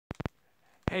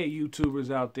Hey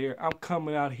YouTubers out there, I'm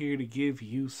coming out here to give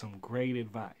you some great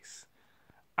advice.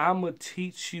 I'm going to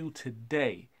teach you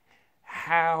today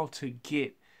how to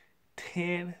get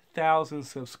 10,000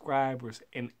 subscribers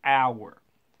an hour.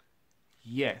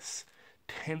 Yes,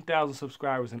 10,000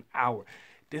 subscribers an hour.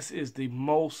 This is the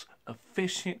most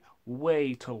efficient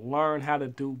way to learn how to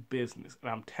do business. And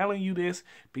I'm telling you this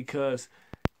because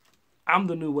I'm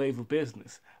the new wave of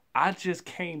business. I just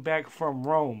came back from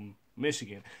Rome,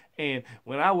 Michigan. And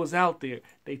when I was out there,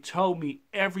 they told me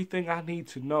everything I need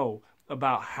to know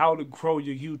about how to grow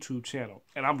your YouTube channel.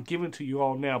 And I'm giving to you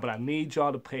all now, but I need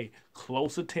y'all to pay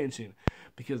close attention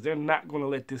because they're not going to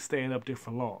let this stand up there for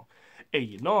long. And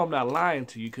you know I'm not lying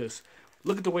to you because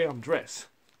look at the way I'm dressed.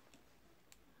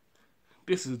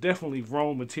 This is definitely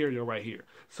Rome material right here.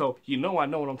 So you know I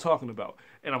know what I'm talking about.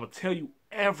 And I'm going to tell you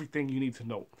everything you need to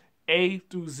know. A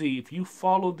through Z. If you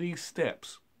follow these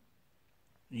steps,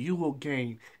 you will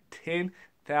gain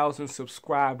 10,000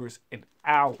 subscribers an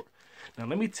hour. Now,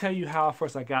 let me tell you how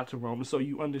first I got to Rome so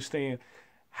you understand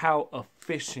how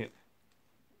efficient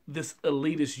this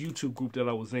elitist YouTube group that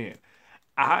I was in.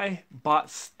 I bought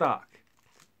stock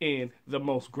in the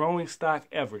most growing stock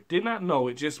ever. Did not know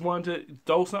it, just wanted to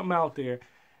throw something out there,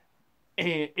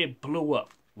 and it blew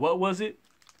up. What was it?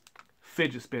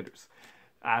 Fidget spinners.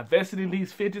 I invested in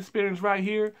these fidget spinners right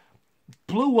here,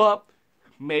 blew up,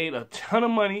 made a ton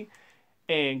of money,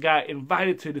 and got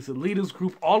invited to this elitist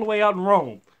group all the way out in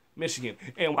Rome, Michigan.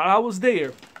 And while I was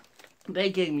there, they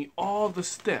gave me all the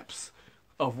steps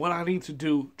of what I need to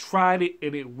do, tried it,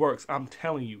 and it works. I'm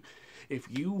telling you, if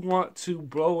you want to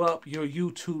blow up your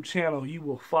YouTube channel, you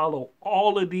will follow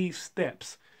all of these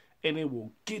steps, and it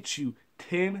will get you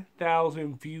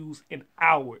 10,000 views an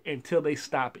hour until they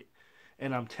stop it.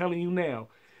 And I'm telling you now,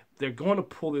 they're going to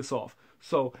pull this off.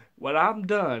 So what I've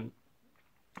done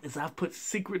is I've put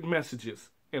secret messages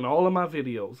in all of my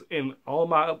videos, in all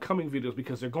my upcoming videos,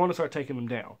 because they're going to start taking them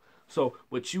down. So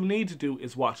what you need to do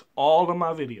is watch all of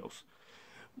my videos.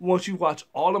 Once you watch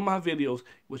all of my videos,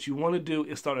 what you want to do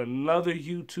is start another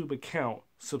YouTube account,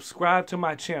 subscribe to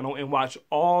my channel, and watch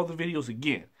all the videos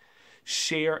again.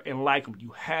 Share and like them.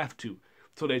 You have to,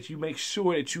 so that you make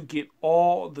sure that you get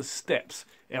all the steps.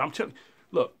 And I'm telling you,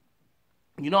 look,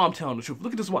 you know I'm telling the truth.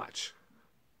 Look at this watch.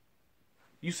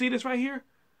 You see this right here?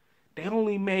 They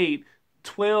only made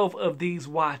 12 of these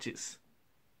watches,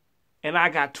 and I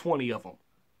got 20 of them.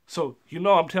 So you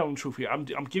know I'm telling the truth here. I'm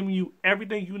giving you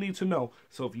everything you need to know.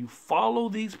 So if you follow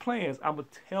these plans, I'm going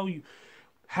to tell you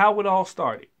how it all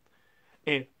started.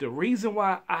 And the reason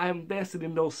why I invested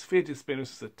in those fidget spinners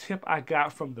is a tip I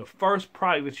got from the first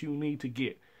product that you need to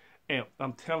get. And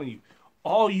I'm telling you,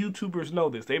 all YouTubers know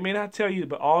this. They may not tell you,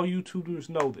 but all YouTubers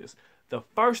know this. The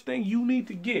first thing you need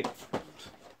to get,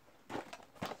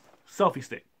 selfie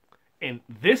stick. And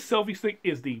this selfie stick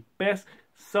is the best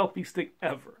selfie stick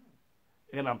ever.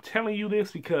 And I'm telling you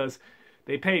this because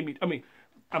they paid me. I mean,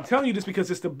 I'm telling you this because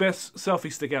it's the best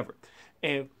selfie stick ever.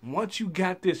 And once you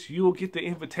got this, you'll get the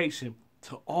invitation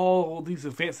to all these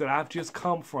events that I've just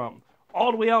come from,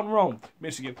 all the way out in Rome,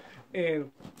 Michigan,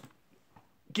 and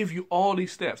give you all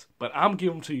these steps. But I'm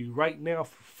giving them to you right now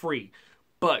for free.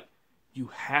 But you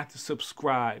have to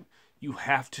subscribe. You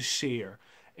have to share.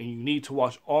 And you need to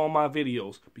watch all my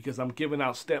videos because I'm giving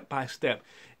out step by step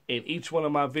in each one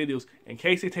of my videos in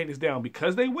case they take this down,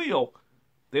 because they will.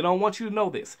 They don't want you to know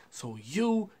this. So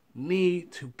you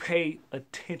need to pay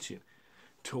attention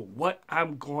to what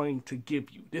I'm going to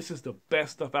give you. This is the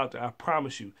best stuff out there. I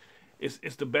promise you.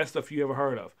 It's the best stuff you ever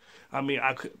heard of. I mean,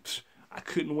 I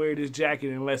couldn't wear this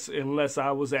jacket unless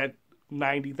I was at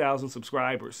 90,000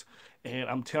 subscribers. And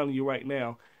I'm telling you right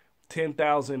now,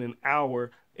 10,000 an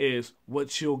hour is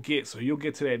what you'll get. So you'll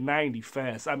get to that 90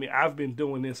 fast. I mean, I've been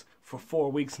doing this for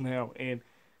 4 weeks now, and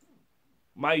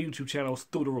my YouTube channel is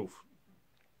through the roof.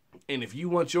 And if you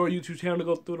want your YouTube channel to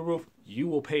go through the roof, you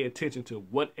will pay attention to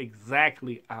what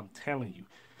exactly I'm telling you.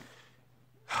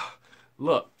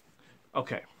 Look,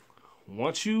 okay,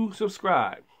 once you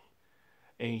subscribe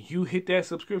and you hit that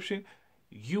subscription,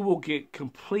 you will get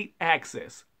complete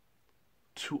access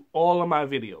to all of my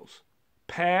videos,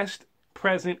 past,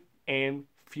 present, and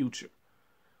future,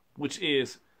 which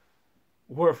is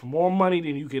worth more money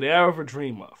than you could ever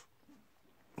dream of.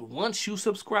 Once you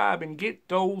subscribe and get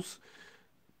those,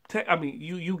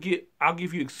 I'll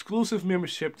give you exclusive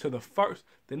membership to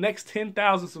the next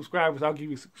 10,000 subscribers. I'll give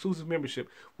you exclusive membership,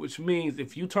 which means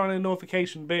if you turn the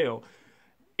notification bell,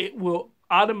 it will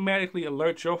automatically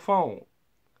alert your phone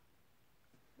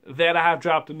that I have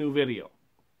dropped a new video.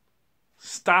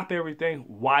 Stop everything,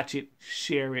 watch it,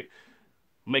 share it,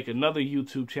 make another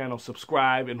YouTube channel,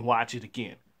 subscribe, and watch it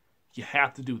again. You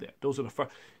have to do that. Those are the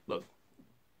first. Look,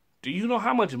 Do you know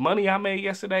how much money I made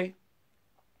yesterday?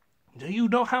 Do you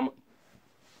know how much?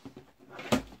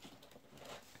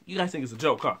 You guys think it's a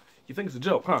joke, huh? You think it's a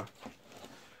joke, huh?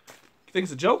 You think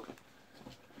it's a joke?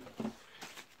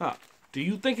 Huh? Do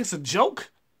you think it's a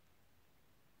joke?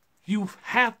 You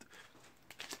have to...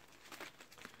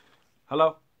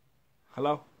 Hello?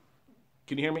 Hello?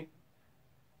 Can you hear me?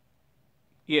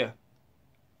 Yeah.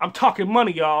 I'm talking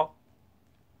money, y'all.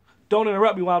 Don't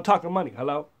interrupt me while I'm talking money.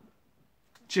 Hello?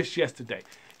 Just yesterday.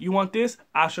 You want this?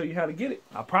 I'll show you how to get it.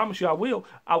 I promise you I will.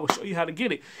 I will show you how to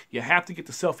get it. You have to get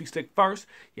the selfie stick first.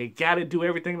 You got to do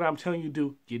everything that I'm telling you to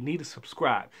do. You need to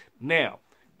subscribe. Now,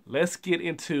 let's get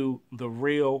into the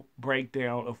real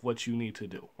breakdown of what you need to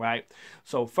do, right?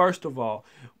 So first of all,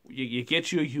 you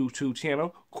get your YouTube channel.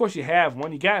 Of course, you have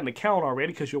one. You got an account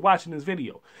already because you're watching this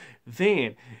video.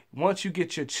 Then, once you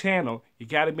get your channel, you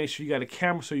got to make sure you got a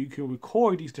camera so you can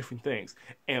record these different things.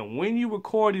 And when you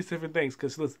record these different things,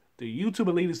 because listen, the YouTube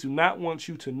elitists do not want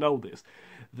you to know this.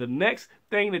 The next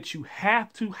thing that you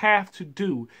have to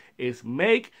do is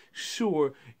make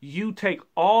sure you take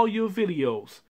all your videos